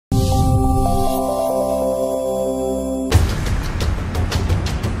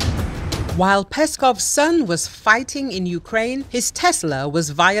While Peskov's son was fighting in Ukraine, his Tesla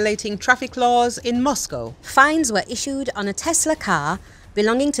was violating traffic laws in Moscow. Fines were issued on a Tesla car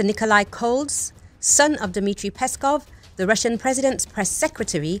belonging to Nikolai Kolz, son of Dmitry Peskov, the Russian president's press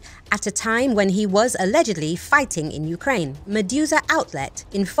secretary, at a time when he was allegedly fighting in Ukraine. Medusa outlet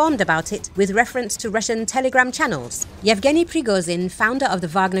informed about it with reference to Russian telegram channels. Yevgeny Prigozhin, founder of the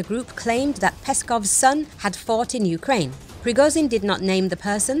Wagner Group, claimed that Peskov's son had fought in Ukraine. Prigozhin did not name the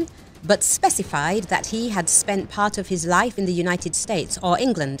person, but specified that he had spent part of his life in the United States or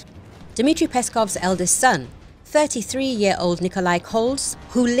England. Dmitry Peskov's eldest son, 33-year-old Nikolai Kolz,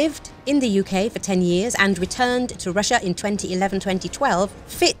 who lived in the UK for 10 years and returned to Russia in 2011-2012,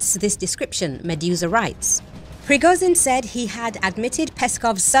 fits this description, Medusa writes. Prigozhin said he had admitted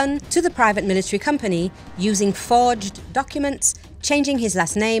Peskov's son to the private military company using forged documents, changing his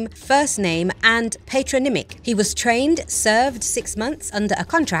last name, first name and patronymic. He was trained, served 6 months under a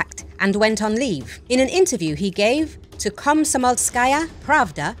contract and went on leave. In an interview he gave to Komsomolskaya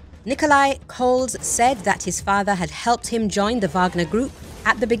Pravda, Nikolai Kolz said that his father had helped him join the Wagner Group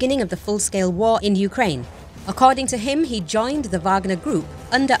at the beginning of the full-scale war in Ukraine. According to him, he joined the Wagner Group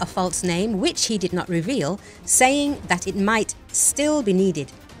under a false name, which he did not reveal, saying that it might still be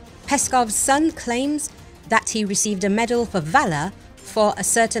needed. Peskov's son claims that he received a medal for valor for a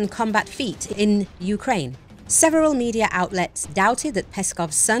certain combat feat in Ukraine. Several media outlets doubted that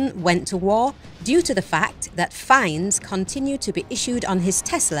Peskov's son went to war due to the fact that fines continue to be issued on his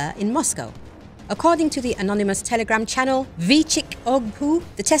Tesla in Moscow. According to the anonymous telegram channel Vichik Ogpu,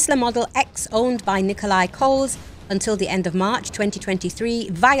 the Tesla Model X owned by Nikolai Kolz until the end of March 2023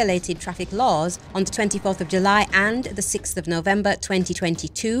 violated traffic laws on the 24th of July and the 6th of November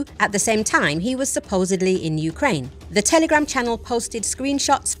 2022. At the same time, he was supposedly in Ukraine. The Telegram channel posted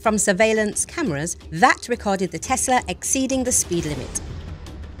screenshots from surveillance cameras that recorded the Tesla exceeding the speed limit.